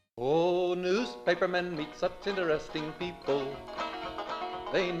newspapermen meet such interesting people.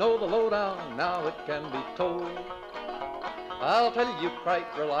 They know the lowdown, now it can be told. I'll tell you quite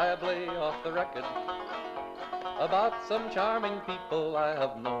reliably off the record about some charming people I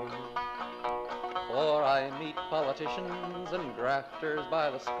have known. For I meet politicians and grafters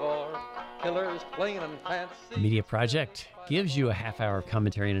by the score, killers plain and fancy. Media Project gives you a half-hour of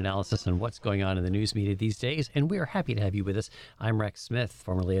commentary and analysis on what's going on in the news media these days, and we are happy to have you with us. I'm Rex Smith,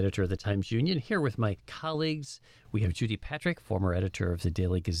 formerly editor of the Times-Union, here with my colleagues. We have Judy Patrick, former editor of the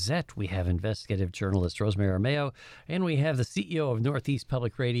Daily Gazette. We have investigative journalist Rosemary Armeo, and we have the CEO of Northeast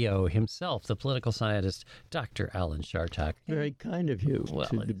Public Radio himself, the political scientist, Dr. Alan Chartock. Very kind of you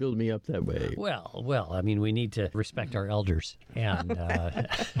to build me up that way. Well, I mean, we need to respect our elders. And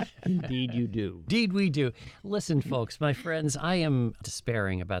Indeed you do. Indeed we do. Listen, folks, my friends, I am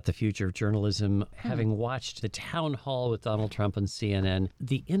despairing about the future of journalism. Having watched the town hall with Donald Trump on CNN,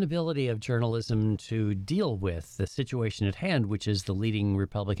 the inability of journalism to deal with the situation at hand, which is the leading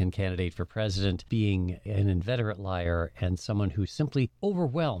Republican candidate for president being an inveterate liar and someone who simply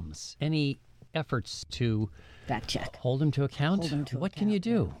overwhelms any efforts to fact check, hold him to account. What can you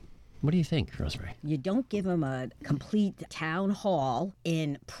do? What do you think, Rosemary? You don't give him a complete town hall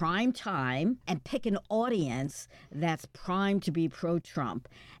in prime time and pick an audience that's primed to be pro-Trump.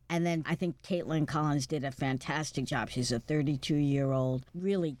 And then I think Caitlin Collins did a fantastic job. She's a 32-year-old,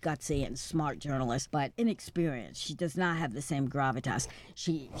 really gutsy and smart journalist, but inexperienced. She does not have the same gravitas.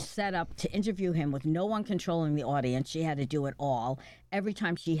 She set up to interview him with no one controlling the audience. She had to do it all. Every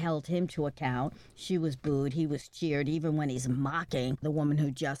time she held him to account, she was booed, he was cheered, even when he's mocking the woman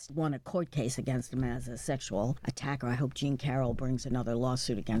who just won a court case against him as a sexual attacker. I hope Jean Carroll brings another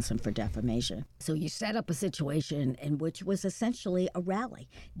lawsuit against him for defamation. So you set up a situation in which was essentially a rally.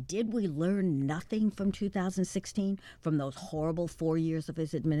 Did we learn nothing from 2016, from those horrible 4 years of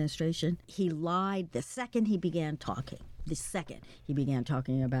his administration? He lied the second he began talking. The second he began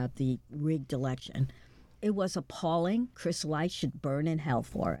talking about the rigged election. It was appalling. Chris Light should burn in hell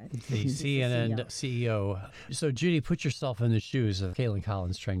for it. The CNN CEO. So, Judy, put yourself in the shoes of Caitlin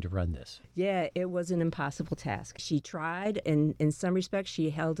Collins trying to run this. Yeah, it was an impossible task. She tried, and in some respects,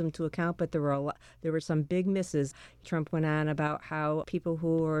 she held him to account, but there were some big misses. Trump went on about how people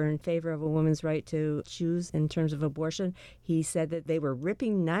who are in favor of a woman's right to choose in terms of abortion, he said that they were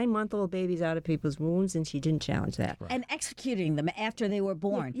ripping 9-month-old babies out of people's wombs, and she didn't challenge that. Right. And executing them after they were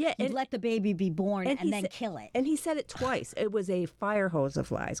born. Yeah, He'd let the baby be born and then kill it. And he said it twice. It was a fire hose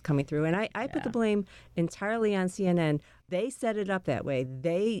of lies coming through. And I put the blame entirely on CNN. They set it up that way.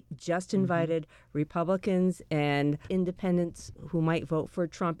 They just invited Republicans and independents who might vote for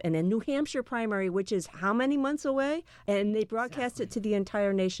Trump in a New Hampshire primary, which is how many months away? And they broadcast it to the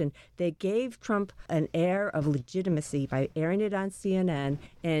entire nation. They gave Trump an air of legitimacy by airing it on CNN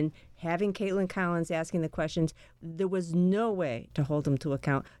and having Caitlin Collins asking the questions. There was no way to hold him to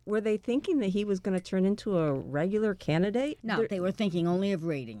account. Were they thinking that he was going to turn into a regular candidate? No, they were thinking only of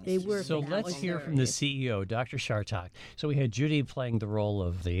ratings. They were. So let's hear from the CEO, Dr. Chartock. So we had Judy playing the role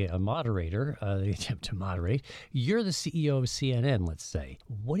of the moderator, the attempt to moderate. You're the CEO of CNN, let's say.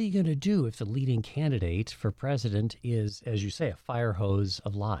 What are you going to do if the leading candidate for president is, as you say, a fire hose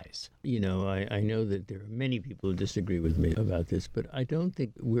of lies? You know, I know that there are many people who disagree with me about this, but I don't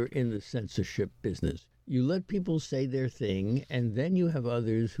think we're in the censorship business. You let people say their thing, and then you have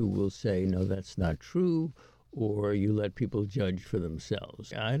others who will say, no, that's not true, or you let people judge for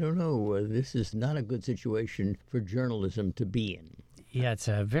themselves. I don't know. This is not a good situation for journalism to be in. Yeah, it's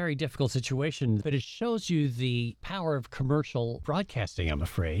a very difficult situation, but it shows you the power of commercial broadcasting, I'm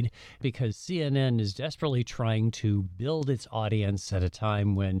afraid, because CNN is desperately trying to build its audience at a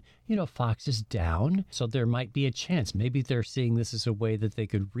time when, you know, Fox is down. So there might be a chance. Maybe they're seeing this as a way that they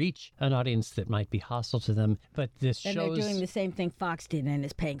could reach an audience that might be hostile to them. But this and shows... they're doing the same thing Fox did and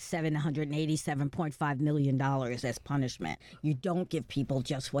is paying $787.5 million as punishment. You don't give people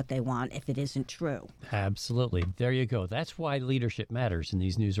just what they want if it isn't true. Absolutely. There you go. That's why leadership matters in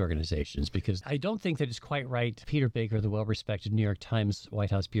these news organizations, because I don't think that it's quite right. Peter Baker, the well-respected New York Times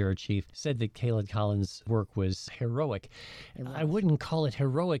White House bureau chief, said that Caitlin Collins' work was heroic. I wouldn't call it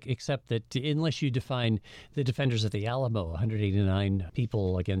heroic, except that unless you define the defenders of the Alamo, 189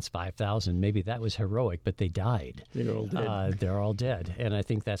 people against 5,000, maybe that was heroic, but they died. They're all dead. They're all dead. And I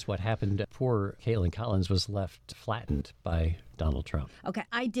think that's what happened. Poor Caitlin Collins was left flattened by Donald Trump. Okay,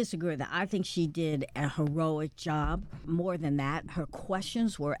 I disagree with that. I think she did a heroic job. More than that, her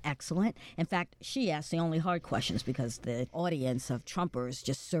questions were excellent. In fact, she asked the only hard questions because the audience of Trumpers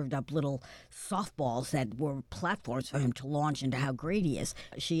just served up little softballs that were platforms for him to launch into how great he is.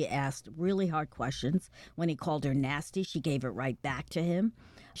 She asked really hard questions. When he called her nasty, she gave it right back to him.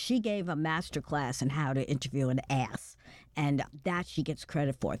 She gave a master class in how to interview an ass, and that she gets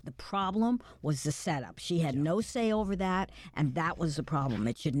credit for. The problem was the setup. She had no say over that, and that was the problem.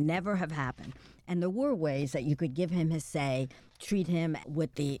 It should never have happened. And there were ways that you could give him his say, treat him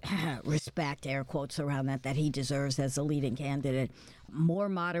with the respect, air quotes around that he deserves as a leading candidate. More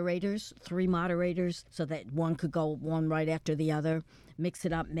moderators, 3 moderators, so that one could go one right after the other. Mix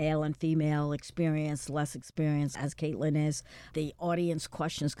it up, male and female, experience, less experience, as Caitlin is. The audience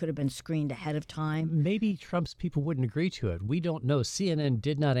questions could have been screened ahead of time. Maybe Trump's people wouldn't agree to it. We don't know. CNN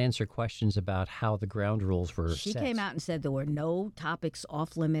did not answer questions about how the ground rules were She set. came out and said there were no topics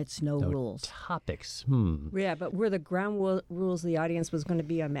off limits, no rules. Topics. Yeah, but were the ground rules the audience was going to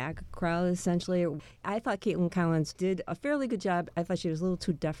be a MAGA crowd, essentially? I thought Caitlin Collins did a fairly good job. I thought she was a little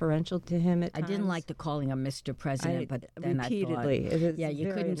too deferential to him at times. I didn't like the calling him Mr. President, but then repeatedly. I thought,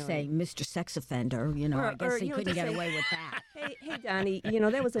 you couldn't say Mr. Sex Offender. I guess he couldn't get away with that. Hey, Donnie,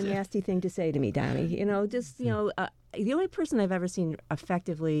 that was a nasty thing to say to me, Donnie. The only person I've ever seen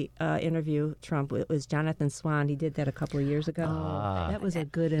effectively interview Trump was Jonathan Swan. He did that a couple of years ago. That was a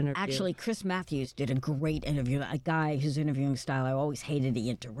good interview. Actually, Chris Matthews did a great interview. A guy whose interviewing style I always hated. He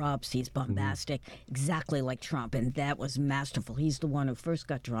interrupts. He's bombastic, exactly like Trump, and that was masterful. He's the one who first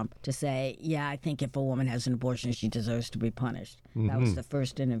got Trump to say, yeah, I think if a woman has an abortion, she deserves to be punished. That was the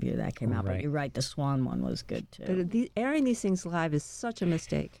first interview that came out. Right. But you're right, the Swan one was good, too. But airing these things live is such a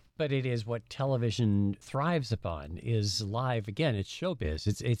mistake. But it is what television thrives upon, is live. Again, it's showbiz.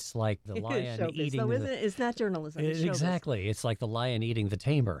 It's like the lion eating so it's not journalism. It's showbiz. Exactly. It's like the lion eating the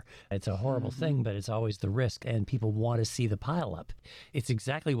tamer. It's a horrible thing, but it's always the risk, and people want to see the pileup. It's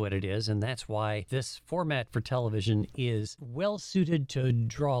exactly what it is, and that's why this format for television is well suited to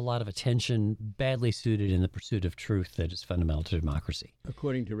draw a lot of attention, badly suited in the pursuit of truth that is fundamental to democracy.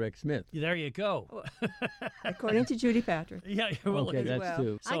 According to Rex Smith. There you go. According to Judy Patrick. Yeah, well, Okay, that's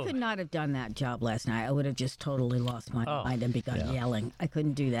two. I could not have done that job last night. I would have just totally lost my mind and begun yelling. I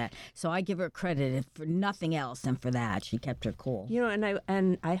couldn't do that. So I give her credit for nothing else than for that. She kept her cool.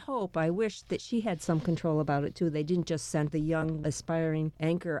 And I wish that she had some control about it too. They didn't just send the young aspiring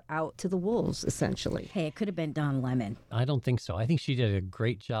anchor out to the wolves, essentially. Hey, it could have been Don Lemon. I don't think so. I think she did a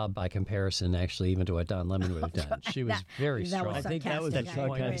great job by comparison, actually, even to what Don Lemon would have done. She was very that strong. was I think that was sarcastic. I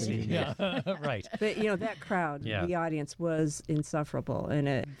agree. sarcastic. Yeah, right. But that crowd, Yeah. the audience was insufferable and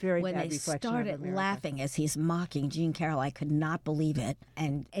a very When bad they reflection started of America. laughing as he's mocking Jean Carroll, I could not believe it.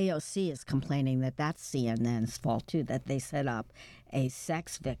 And AOC is complaining that that's CNN's fault too, that they set up a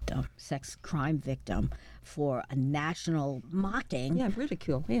sex crime victim for a national mocking Yeah,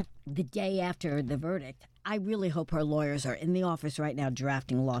 ridicule. Yeah. the day after the verdict. I really hope her lawyers are in the office right now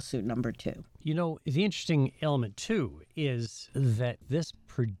drafting lawsuit number 2. The interesting element, too, is that this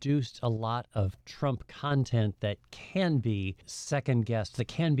produced a lot of Trump content that can be second-guessed, that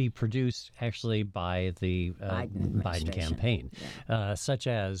can be produced actually by the Biden campaign, such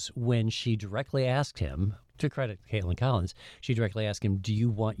as when she directly asked him, to credit Caitlin Collins, she directly asked him, do you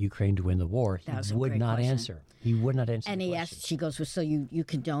want Ukraine to win the war? He would not answer. He would not answer. And he asked, she goes, well, so you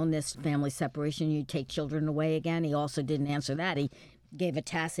condone this family separation, you take children away again? He also didn't answer that. He gave a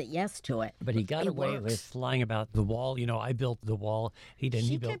tacit yes to it. But he got away with lying about the wall. I built the wall. He didn't.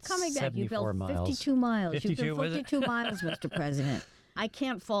 She He built kept coming back. You 74 built miles. 52 miles. 52, you was built it? 52 miles, Mr. President. I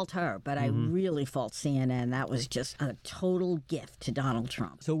can't fault her, but I really fault CNN. That was just a total gift to Donald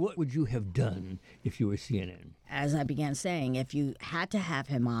Trump. So what would you have done if you were CNN? As I began saying, if you had to have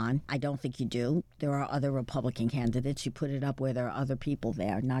him on, I don't think you do. There are other Republican candidates. You put it up where there are other people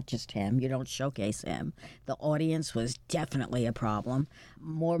there, not just him. You don't showcase him. The audience was definitely a problem.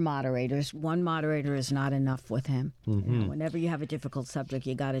 More moderators. One moderator is not enough with him. Whenever you have a difficult subject,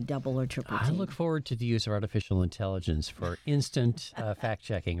 you got to double or triple I team. look forward to the use of artificial intelligence for instant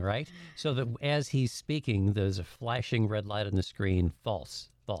fact-checking, right? So that as he's speaking, there's a flashing red light on the screen. False.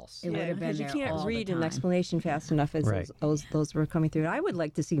 It would have been Because you there can't all read the an time. explanation fast enough as Right. those were coming through. I would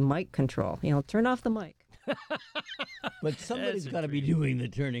like to see mic control. Turn off the mic. But somebody's got to be doing the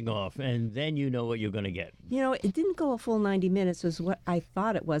turning off, and then you know what you're going to get. It didn't go a full 90 minutes was what I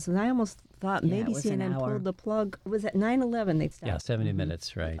thought it was. And I almost thought Yeah, maybe it was an CNN hour. pulled the plug. Was it 9/11 they stopped? Yeah, 70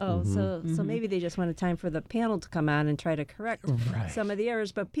 minutes, right. Oh, so maybe they just wanted time for the panel to come on and try to correct some of the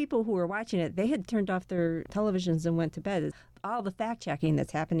errors. But people who were watching it, they had turned off their televisions and went to bed. All the fact checking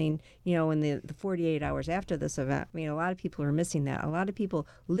that's happening, in the 48 hours after this event, a lot of people are missing that. A lot of people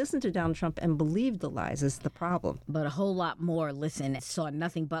listened to Donald Trump and believed the lies is the problem. But a whole lot more saw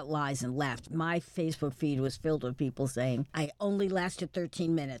nothing but lies and left. My Facebook feed was filled with people saying, I only lasted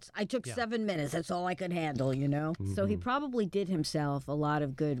 13 minutes. I took 7 minutes. That's all I could handle, So he probably did himself a lot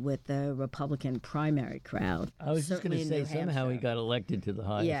of good with the Republican primary crowd. I was just going to Certainly say, in New somehow he Hampshire. got elected to the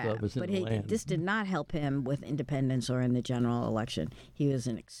highest office in but the land. this did not help him with independence or in the general election. He was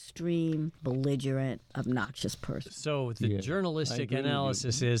an extreme, belligerent, obnoxious person. So the Yeah, I journalistic agree with you.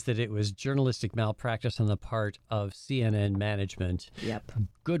 analysis is that it was journalistic malpractice on the part of CNN management. Yep.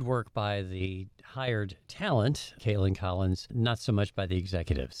 Good work by the hired talent, Caitlin Collins, not so much by the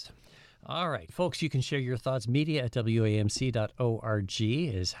executives. All right, folks, you can share your thoughts. Media at WAMC.org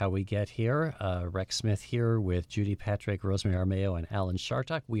is how we get here. Rex Smith here with Judy Patrick, Rosemary Armeo, and Alan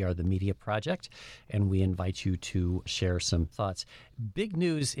Shartok. We are the Media Project, and we invite you to share some thoughts. Big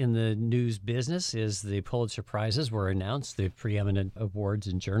news in the news business is the Pulitzer Prizes were announced, the preeminent awards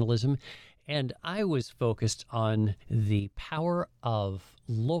in journalism. And I was focused on the power of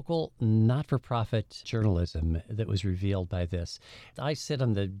local not-for-profit journalism that was revealed by this. I sit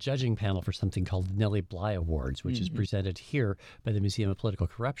on the judging panel for something called the Nellie Bly Awards, which is presented here by the Museum of Political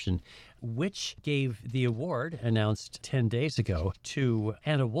Corruption, which gave the award, announced 10 days ago, to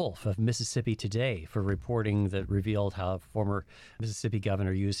Anna Wolf of Mississippi Today for reporting that revealed how a former Mississippi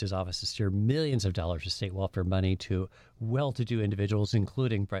governor used his office to steer millions of dollars of state welfare money to well-to-do individuals,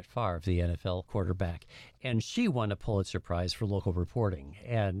 including Brett Favre, the NFL quarterback. And she won a Pulitzer Prize for local reporting.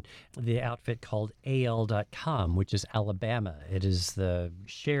 And the outfit called AL.com, which is Alabama. It is the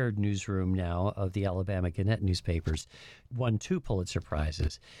shared newsroom now of the Alabama Gannett newspapers, won 2 Pulitzer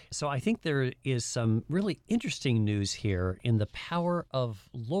Prizes. So I think there is some really interesting news here in the power of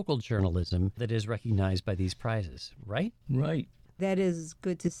local journalism that is recognized by these prizes, right? Right. That is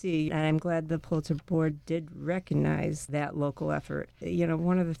good to see, and I'm glad the Pulitzer Board did recognize that local effort.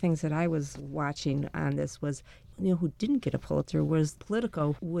 One of the things that I was watching on this was, who didn't get a Pulitzer was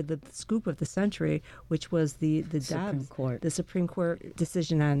Politico with the scoop of the century, which was the Supreme Court. the Supreme Court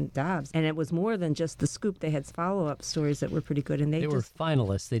decision on Dobbs. And it was more than just the scoop. They had follow-up stories that were pretty good, and They were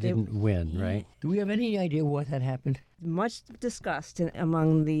finalists. They didn't win, right? Do we have any idea what had happened? much discussed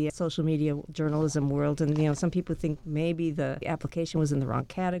among the social media journalism world. And, some people think maybe the application was in the wrong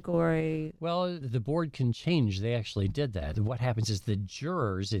category. Well, the board can change. They actually did that. What happens is the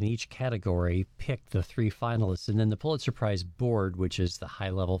jurors in each category pick the 3 finalists, and then the Pulitzer Prize board, which is the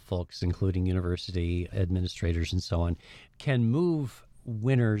high-level folks, including university administrators and so on, can move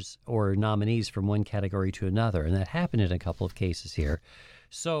winners or nominees from one category to another. And that happened in a couple of cases here.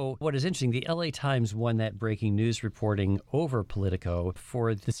 So what is interesting, the LA Times won that breaking news reporting over Politico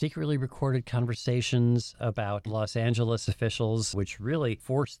for the secretly recorded conversations about Los Angeles officials, which really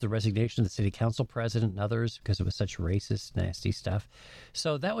forced the resignation of the city council president and others because it was such racist, nasty stuff.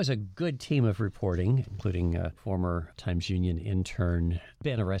 So that was a good team of reporting, including former Times Union intern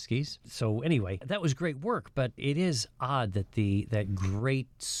Ben Oreskes. So anyway, that was great work, but it is odd that that great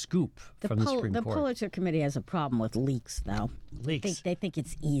scoop from the Supreme The Court. Pulitzer Committee has a problem with leaks, though. Leaks. They think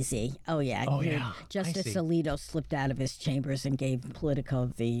it's easy. Oh, yeah. Oh, yeah. Justice I see. Alito slipped out of his chambers and gave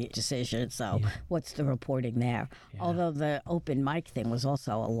Politico the decision. So what's the reporting there? Although the open mic thing was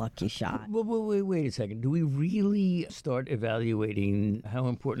also a lucky shot. Wait a second. Do we really start evaluating how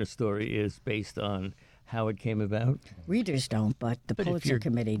important a story is based on how it came about? Readers don't, but the But if Pulitzer you're-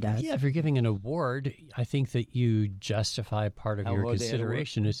 Committee does. Yeah, if you're giving an award, I think that you justify part of How your well they had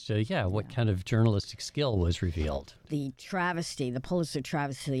consideration as to, what kind of journalistic skill was revealed. The travesty, the Pulitzer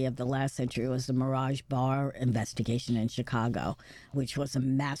travesty of the last century was the Mirage Bar investigation in Chicago, which was a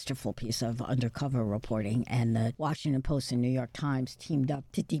masterful piece of undercover reporting. And the Washington Post and New York Times teamed up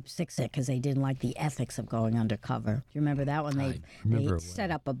to deep six it because they didn't like the ethics of going undercover. Do you remember that one? They remember it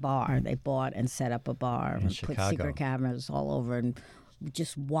set up a bar. They bought and set up a bar and put Chicago. secret cameras all over and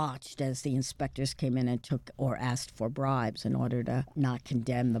just watched as the inspectors came in and took or asked for bribes in order to not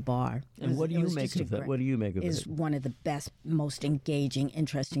condemn the bar. And what do you make of that? What do you make of Is it? one of the best, most engaging,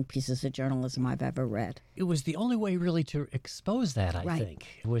 interesting pieces of journalism I've ever read. It was the only way really to expose that, I Right. think,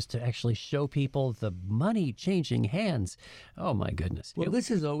 was to actually show people the money changing hands. Oh, my goodness. Well, this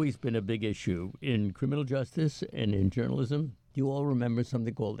has always been a big issue in criminal justice and in journalism. You all remember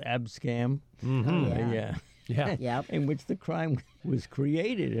something called abscam? Mm-hmm. Oh, yeah. Yeah. Yeah. Yep. In which the crime was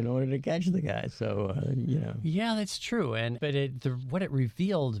created in order to catch the guy. So, Yeah, that's true. But what it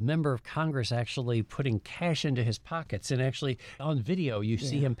revealed, member of Congress actually putting cash into his pockets, and actually on video you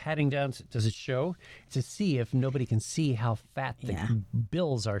see him patting down. Does it show? To see if nobody can see how fat the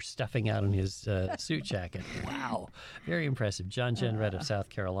bills are stuffing out in his suit jacket. Wow, very impressive. John Jenrette of South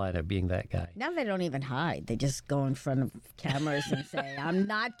Carolina being that guy. Now they don't even hide. They just go in front of cameras and say, I'm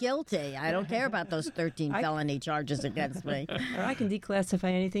not guilty. I don't care about those 13 felony charges against me. Or I can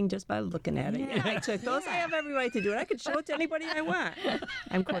declassify anything just by looking at it. Yeah, I took those. I have every right to do it. I could show it to anybody I want.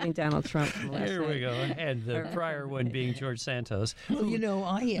 I'm quoting Donald Trump from last Here night. we go. And the prior one being George Santos. Well,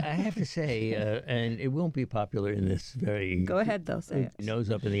 I have to say, and it won't be popular in this very... Go ahead, though. Say it. Nose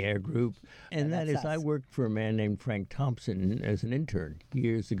up in the air group. And that is, I worked for a man named Frank Thompson as an intern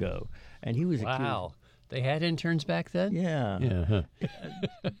years ago. And he was Wow. They had interns back then? Yeah. Yeah.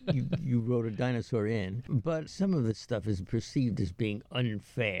 You wrote a dinosaur in. But some of this stuff is perceived as being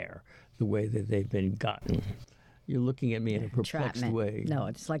unfair, the way that they've been gotten. You're looking at me in a perplexed way. No,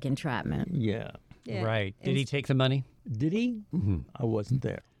 it's like entrapment. Yeah. Right. Did he take the money? Did he? Mm-hmm. I wasn't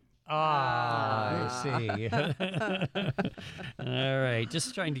there. I see. All right.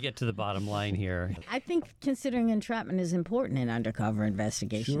 Just trying to get to the bottom line here. I think considering entrapment is important in undercover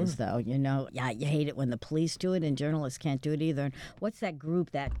investigations, though. You hate it when the police do it and journalists can't do it either. And what's that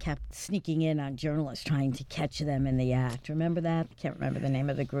group that kept sneaking in on journalists trying to catch them in the act? Remember that? Can't remember the name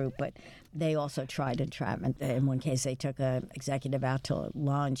of the group, but they also tried entrapment. In one case, they took an executive out to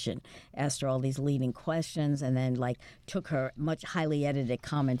lunch and asked her all these leading questions and then, took her much highly edited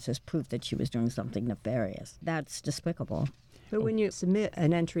comments as proof that she was doing something nefarious. That's despicable. But when you submit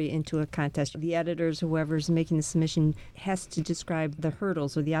an entry into a contest, the editors, whoever's making the submission, has to describe the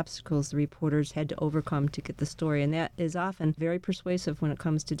hurdles or the obstacles the reporters had to overcome to get the story. And that is often very persuasive when it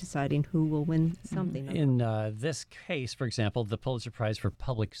comes to deciding who will win something. In this case, for example, the Pulitzer Prize for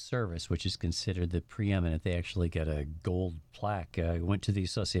Public Service, which is considered the preeminent, they actually get a gold plaque. Went to the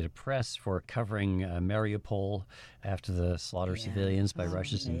Associated Press for covering Mariupol after the slaughter of civilians by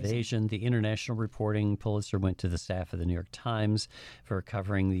Russia's invasion. The international reporting Pulitzer went to the staff of the New York Times for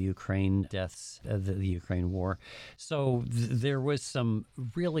covering the Ukraine deaths, the Ukraine war. So there was some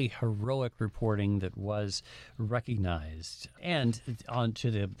really heroic reporting that was recognized. And on to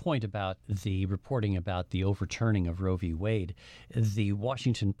the point about the reporting about the overturning of Roe v. Wade, the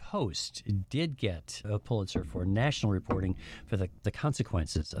Washington Post did get a Pulitzer for national reporting for the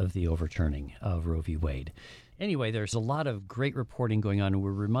consequences of the overturning of Roe v. Wade. Anyway, there's a lot of great reporting going on, and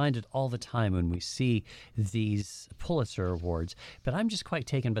we're reminded all the time when we see these Pulitzer Awards. But I'm just quite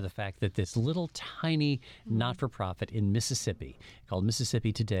taken by the fact that this little tiny not-for-profit in Mississippi, called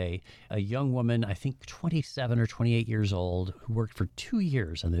Mississippi Today, a young woman, I think 27 or 28 years old, who worked for 2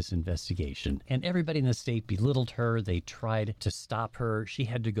 years on this investigation. And everybody in the state belittled her. They tried to stop her. She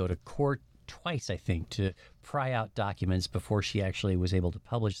had to go to court twice, I think, to pry out documents before she actually was able to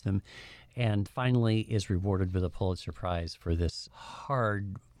publish them, and finally is rewarded with a Pulitzer Prize for this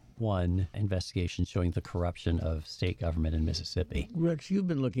hard-won investigation showing the corruption of state government in Mississippi. Rex, you've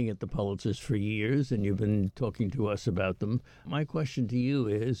been looking at the Pulitzers for years, and you've been talking to us about them. My question to you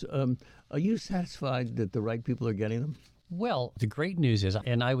is, are you satisfied that the right people are getting them? Well, the great news is,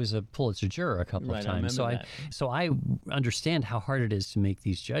 and I was a Pulitzer juror a couple of times, so I understand how hard it is to make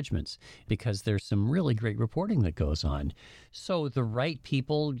these judgments because there's some really great reporting that goes on. So the right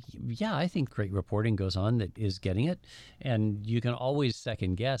people, yeah, I think great reporting goes on that is getting it, and you can always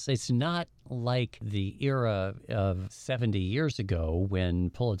second guess. It's not like the era of 70 years ago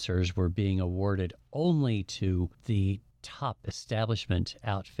when Pulitzers were being awarded only to the top establishment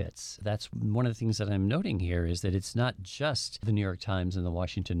outfits. That's one of the things that I'm noting here is that it's not just the New York Times and the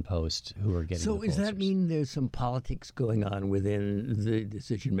Washington Post who are getting the Pulitzers. So does that mean there's some politics going on within the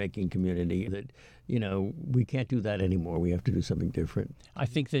decision-making community that, we can't do that anymore. We have to do something different? I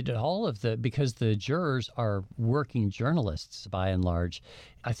think that because the jurors are working journalists by and large,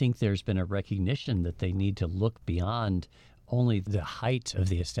 I think there's been a recognition that they need to look beyond only the height of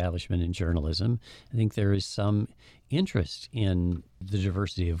the establishment in journalism. I think there is some interest in the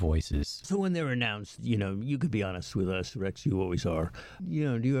diversity of voices. So when they're announced, you could be honest with us, Rex, you always are. Do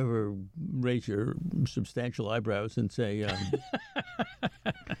you ever raise your substantial eyebrows and say, I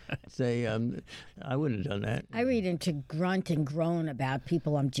wouldn't have done that? I read into grunt and groan about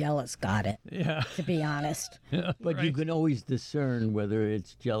people I'm jealous got it, to be honest. But you can always discern whether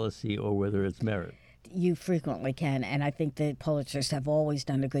it's jealousy or whether it's merit. You frequently can, and I think the Pulitzers have always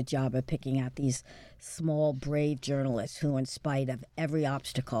done a good job of picking out these small, brave journalists who, in spite of every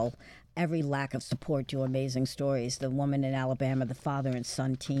obstacle, every lack of support do amazing stories. The woman in Alabama, the father and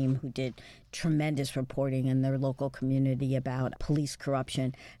son team who did tremendous reporting in their local community about police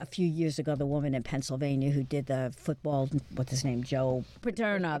corruption. A few years ago, the woman in Pennsylvania who did the football, what's his name, Joe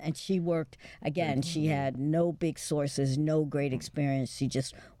Paterno, and she worked, again, she had no big sources, no great experience. She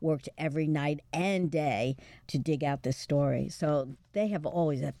just worked every night and day to dig out this story. So they have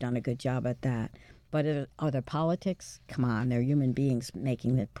always have done a good job at that. But are there politics? Come on, they're human beings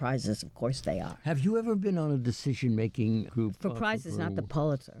making the prizes. Of course they are. Have you ever been on a decision-making group? For prizes, not the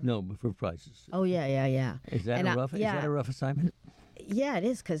Pulitzer. No, but for prizes. Oh, yeah. Is that Is that a rough assignment? Yeah, it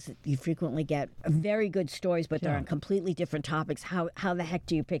is, because you frequently get very good stories, but they're on completely different topics. How the heck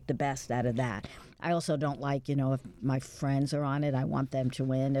do you pick the best out of that? I also don't like, if my friends are on it, I want them to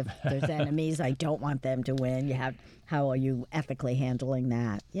win. If there's enemies, I don't want them to win. How are you ethically handling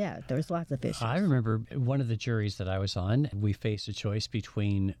that? Yeah, there's lots of issues. I remember one of the juries that I was on, we faced a choice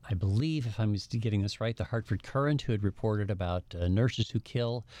between, I believe, if I'm getting this right, the Hartford Courant, who had reported about nurses who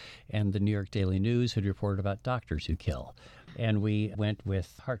kill, and the New York Daily News, who had reported about doctors who kill. And we went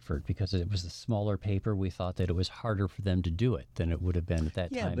with Hartford because it was a smaller paper. We thought that it was harder for them to do it than it would have been at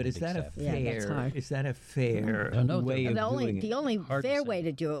that time. Yeah, but is that a fair way of doing it? The only fair way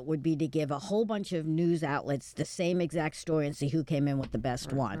to do it would be to give a whole bunch of news outlets the same exact story and see who came in with the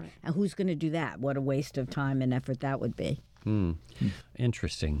best one. Right. And who's going to do that? What a waste of time and effort that would be.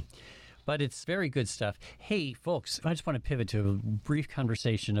 Interesting. But it's very good stuff. Hey, folks, I just want to pivot to a brief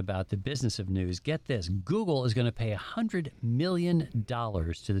conversation about the business of news. Get this. Google is going to pay $100 million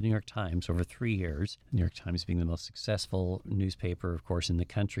to the New York Times over 3 years. The New York Times being the most successful newspaper, of course, in the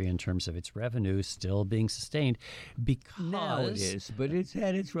country in terms of its revenue, still being sustained because... Now it is, but it's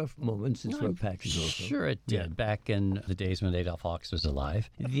had its rough moments, its rough patches also. Sure it did, back in the days when Adolph Hawks was alive.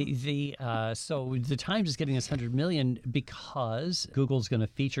 So the Times is getting this $100 million because Google's going to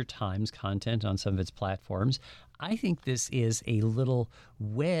feature Times content on some of its platforms. I think this is a little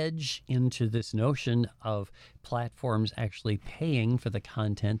wedge into this notion of platforms actually paying for the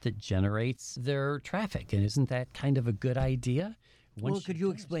content that generates their traffic. And isn't that kind of a good idea? Could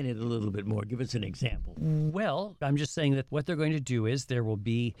you explain it a little bit more? Give us an example. Well, I'm just saying that what they're going to do is there will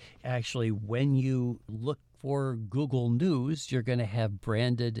be actually, when you look for Google News, you're going to have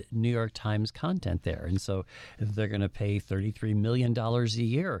branded New York Times content there. And so they're going to pay $33 million a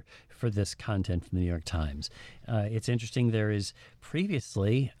year for this content from the New York Times. It's interesting.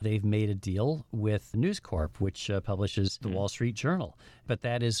 Previously, they've made a deal with News Corp, which publishes the Wall Street Journal. But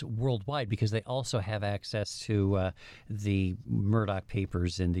that is worldwide because they also have access to the Murdoch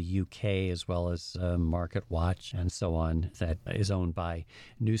papers in the UK, as well as Market Watch and so on, that is owned by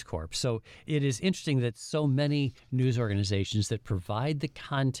News Corp. So it is interesting that so many news organizations that provide the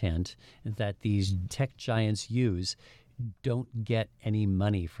content that these tech giants use don't get any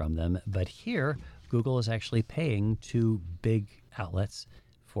money from them. But here, Google is actually paying to big outlets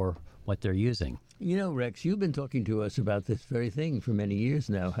for what they're using. Rex, you've been talking to us about this very thing for many years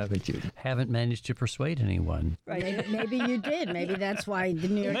now, haven't you? Haven't managed to persuade anyone. Right. Maybe you did. Maybe that's why the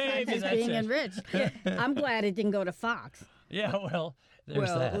New York Times is being enriched. I'm glad it didn't go to Fox. Yeah, well, there's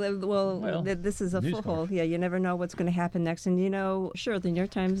that. Well, this is a foothold. Yeah, you never know what's going to happen next. And, sure, the New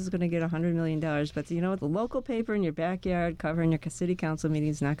York Times is going to get $100 million, but, the local paper in your backyard covering your city council meeting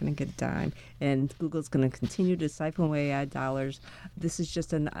is not going to get a dime. And Google's going to continue to siphon away ad dollars. This is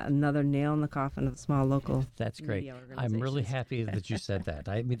just another nail in the coffin of the small local That's great. I'm really happy that you said that.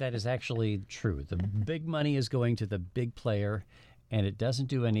 I mean, that is actually true. The big money is going to the big player, and it doesn't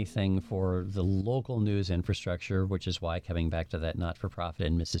do anything for the local news infrastructure, which is why, coming back to that not-for-profit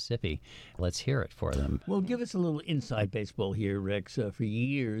in Mississippi, let's hear it for them. Well, give us a little inside baseball here, Rex. For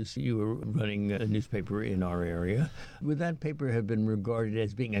years, you were running a newspaper in our area. Would that paper have been regarded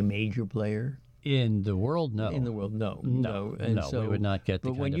as being a major player? In the world, no. In the world, no. We would not get the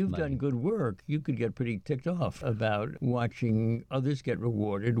But when you've done good work, you could get pretty ticked off about watching others get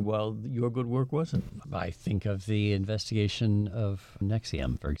rewarded while your good work wasn't. I think of the investigation of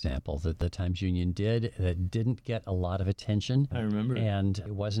Nexium, for example, that the Times Union did that didn't get a lot of attention. I remember. And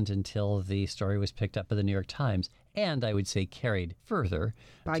it wasn't until the story was picked up by the New York Times, and I would say carried further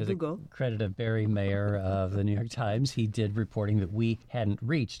by to Google. The credit of Barry Mayer of the New York Times. He did reporting that we hadn't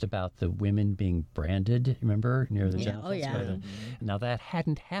reached about the women being branded, remember, near the General Hospital. Now, that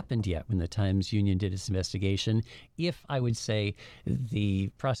hadn't happened yet when the Times Union did its investigation. If I would say the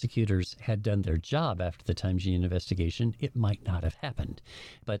prosecutors had done their job after the Times Union investigation, it might not have happened.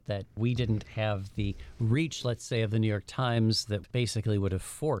 But that we didn't have the reach, let's say, of the New York Times that basically would have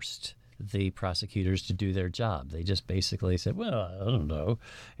forced the prosecutors to do their job. They just basically said, well, I don't know.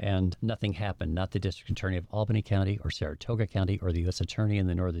 And nothing happened. Not the district attorney of Albany County or Saratoga County or the U.S. attorney in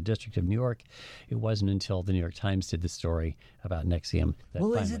the Northern District of New York. It wasn't until the New York Times did the story about NXIVM that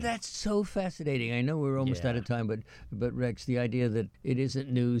Well, finally... isn't that so fascinating? I know we're almost out of time, but Rex, the idea that it isn't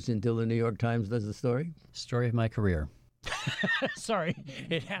news until the New York Times does the story? Story of my career. Sorry,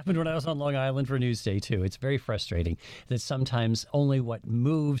 it happened when I was on Long Island for News Day, too. It's very frustrating that sometimes only what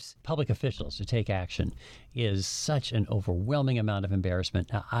moves public officials to take action is such an overwhelming amount of embarrassment.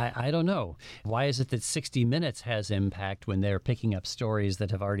 Now, I don't know. Why is it that 60 Minutes has impact when they're picking up stories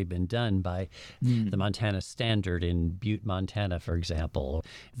that have already been done by the Montana Standard in Butte, Montana, for example?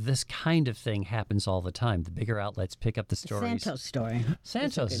 This kind of thing happens all the time. The bigger outlets pick up the stories. Santos story.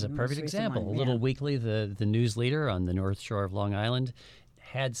 Santos is a perfect example. One, A little weekly, the news leader on the North Shore of Long Island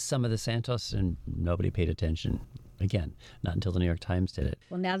had some of the Santos and nobody paid attention. Again, not until the New York Times did it.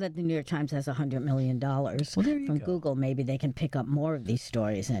 Well, now that the New York Times has $100 million from Google, maybe they can pick up more of these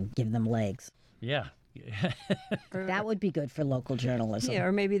stories and give them legs. Yeah. That would be good for local journalism. Yeah,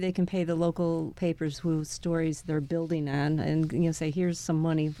 or maybe they can pay the local papers whose stories they're building on and say, here's some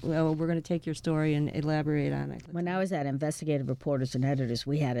money. Well, we're going to take your story and elaborate on it. When I was at Investigative Reporters and Editors,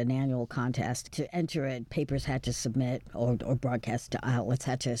 we had an annual contest. To enter it, papers had to submit, or broadcast outlets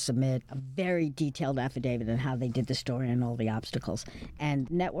had to submit a very detailed affidavit on how they did the story and all the obstacles. And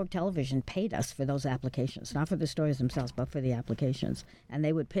network television paid us for those applications, not for the stories themselves, but for the applications. And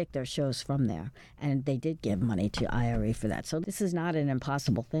they would pick their shows from there. And they did give money to IRE for that. So this is not an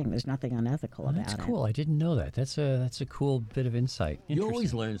impossible thing. There's nothing unethical about it. That's cool. I didn't know that. That's a cool bit of insight. You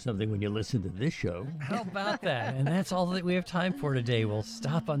always learn something when you listen to this show. How about that? And that's all that we have time for today. We'll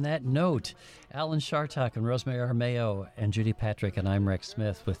stop on that note. Alan Shartok and Rosemary Armeo and Judy Patrick and I'm Rex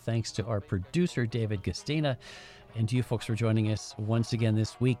Smith, with thanks to our producer, David Gustina, and to you folks for joining us once again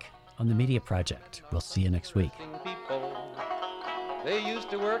this week on The Media Project. We'll see you next week. People, they used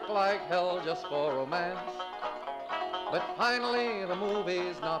to work like hell just for romance. But finally, the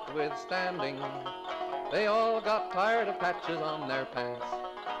movies notwithstanding, they all got tired of patches on their pants.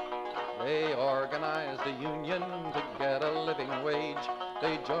 They organized a union to get a living wage.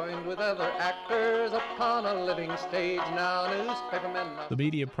 They joined with other actors upon a living stage. Now newspapermen... The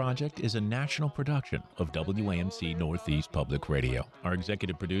Media Project is a national production of WAMC Northeast Public Radio. Our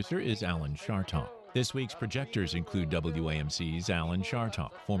executive producer is Alan Shartok. This week's projectors include WAMC's Alan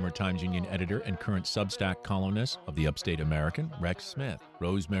Shartok, former Times Union editor and current Substack columnist of the Upstate American, Rex Smith,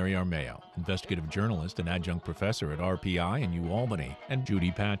 Rosemary Armeo, investigative journalist and adjunct professor at RPI in UAlbany, and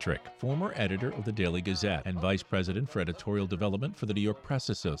Judy Patrick, former editor of the Daily Gazette and vice president for editorial development for the New York Press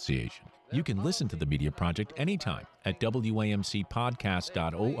Association. You can listen to the Media Project anytime at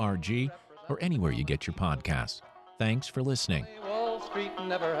WAMCpodcast.org or anywhere you get your podcasts. Thanks for listening. Wall Street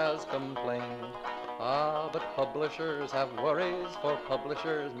never has complained. Ah, but publishers have worries, for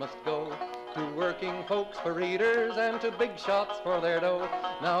publishers must go to working folks for readers and to big shots for their dough.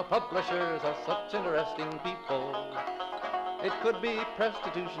 Now publishers are such interesting people. It could be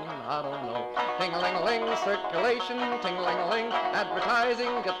prostitution, I don't know. Ting-a-ling-a-ling, circulation, ting-a-ling-a-ling,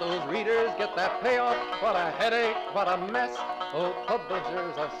 advertising, get those readers, get that payoff. What a headache, what a mess. Oh,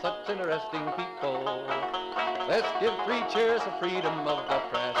 publishers are such interesting people. Let's give 3 cheers for freedom of the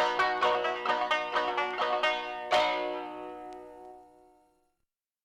press.